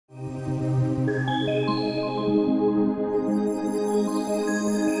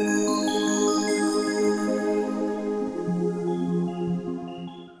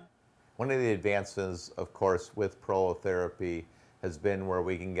the advances, of course, with prolotherapy has been where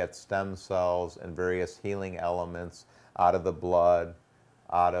we can get stem cells and various healing elements out of the blood,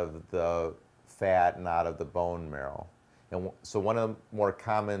 out of the fat, and out of the bone marrow. And so one of the more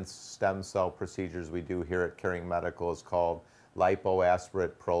common stem cell procedures we do here at Caring Medical is called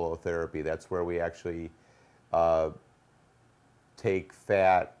Lipoaspirate Prolotherapy. That's where we actually take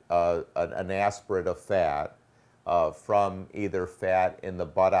fat, an aspirate of fat, from either fat in the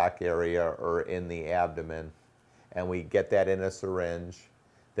buttock area or in the abdomen, and we get that in a syringe.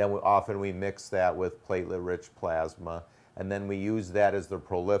 Then often we mix that with platelet-rich plasma, and then we use that as the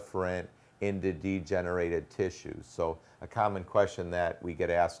proliferant into degenerated tissues. So a common question that we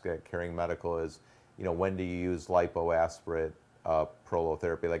get asked at Caring Medical is, you know, when do you use lipoaspirate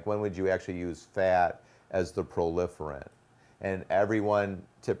prolotherapy? Like, when would you actually use fat as the proliferant? And everyone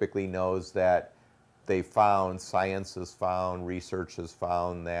typically knows that science has found, research has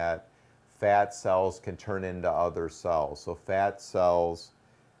found that fat cells can turn into other cells. So fat cells,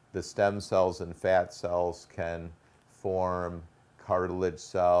 the stem cells in fat cells can form cartilage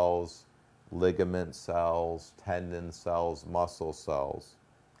cells, ligament cells, tendon cells, muscle cells.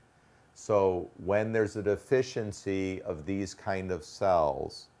 So when there's a deficiency of these kind of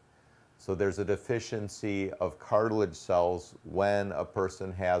cells, so there's a deficiency of cartilage cells when a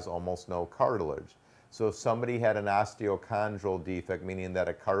person has almost no cartilage. So if somebody had an osteochondral defect, meaning that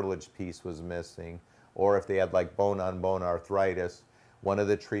a cartilage piece was missing, or if they had like bone-on-bone arthritis, one of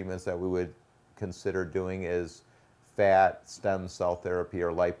the treatments that we would consider doing is fat stem cell therapy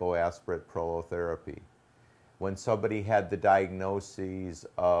or lipoaspirate prolotherapy. When somebody had the diagnoses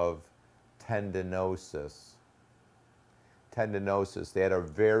of tendinosis, they had a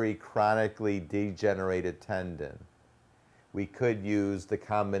very chronically degenerated tendon, we could use the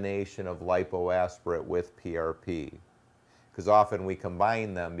combination of lipoaspirate with PRP, because often we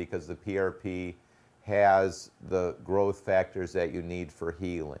combine them because the PRP has the growth factors that you need for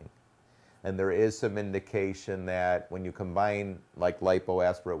healing. And there is some indication that when you combine like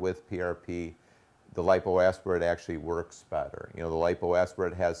lipoaspirate with PRP, the lipoaspirate actually works better. You know, the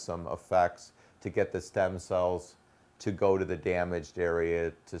lipoaspirate has some effects to get the stem cells to go to the damaged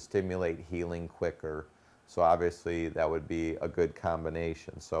area to stimulate healing quicker. So obviously that would be a good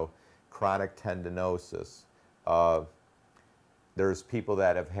combination. So chronic tendinosis, there's people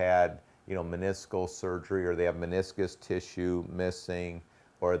that have had, you know, meniscal surgery, or they have meniscus tissue missing,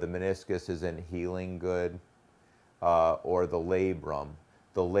 or the meniscus isn't healing good, or the labrum.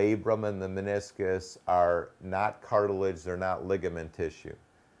 The labrum and the meniscus are not cartilage, they're not ligament tissue.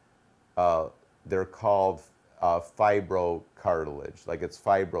 They're called fibrocartilage, like it's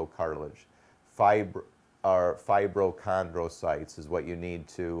fibrocartilage. Fibrochondrocytes is what you need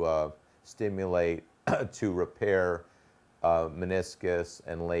to stimulate to repair meniscus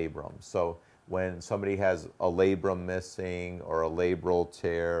and labrum. So when somebody has a labrum missing or a labral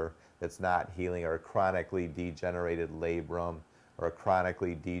tear that's not healing, or a chronically degenerated labrum or a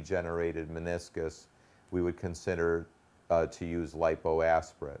chronically degenerated meniscus, we would consider to use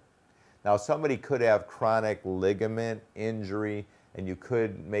lipoaspirate. Now, somebody could have chronic ligament injury, and you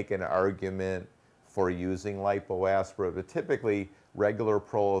could make an argument for using lipoaspirate, but typically regular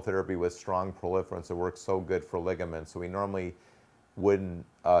prolotherapy with strong proliferants, it works so good for ligaments, so we normally wouldn't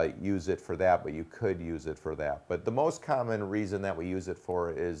use it for that, but you could use it for that. But the most common reason that we use it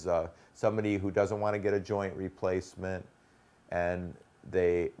for is somebody who doesn't want to get a joint replacement, and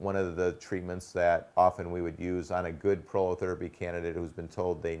one of the treatments that often we would use on a good prolotherapy candidate who's been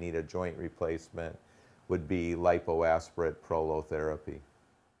told they need a joint replacement would be lipoaspirate prolotherapy.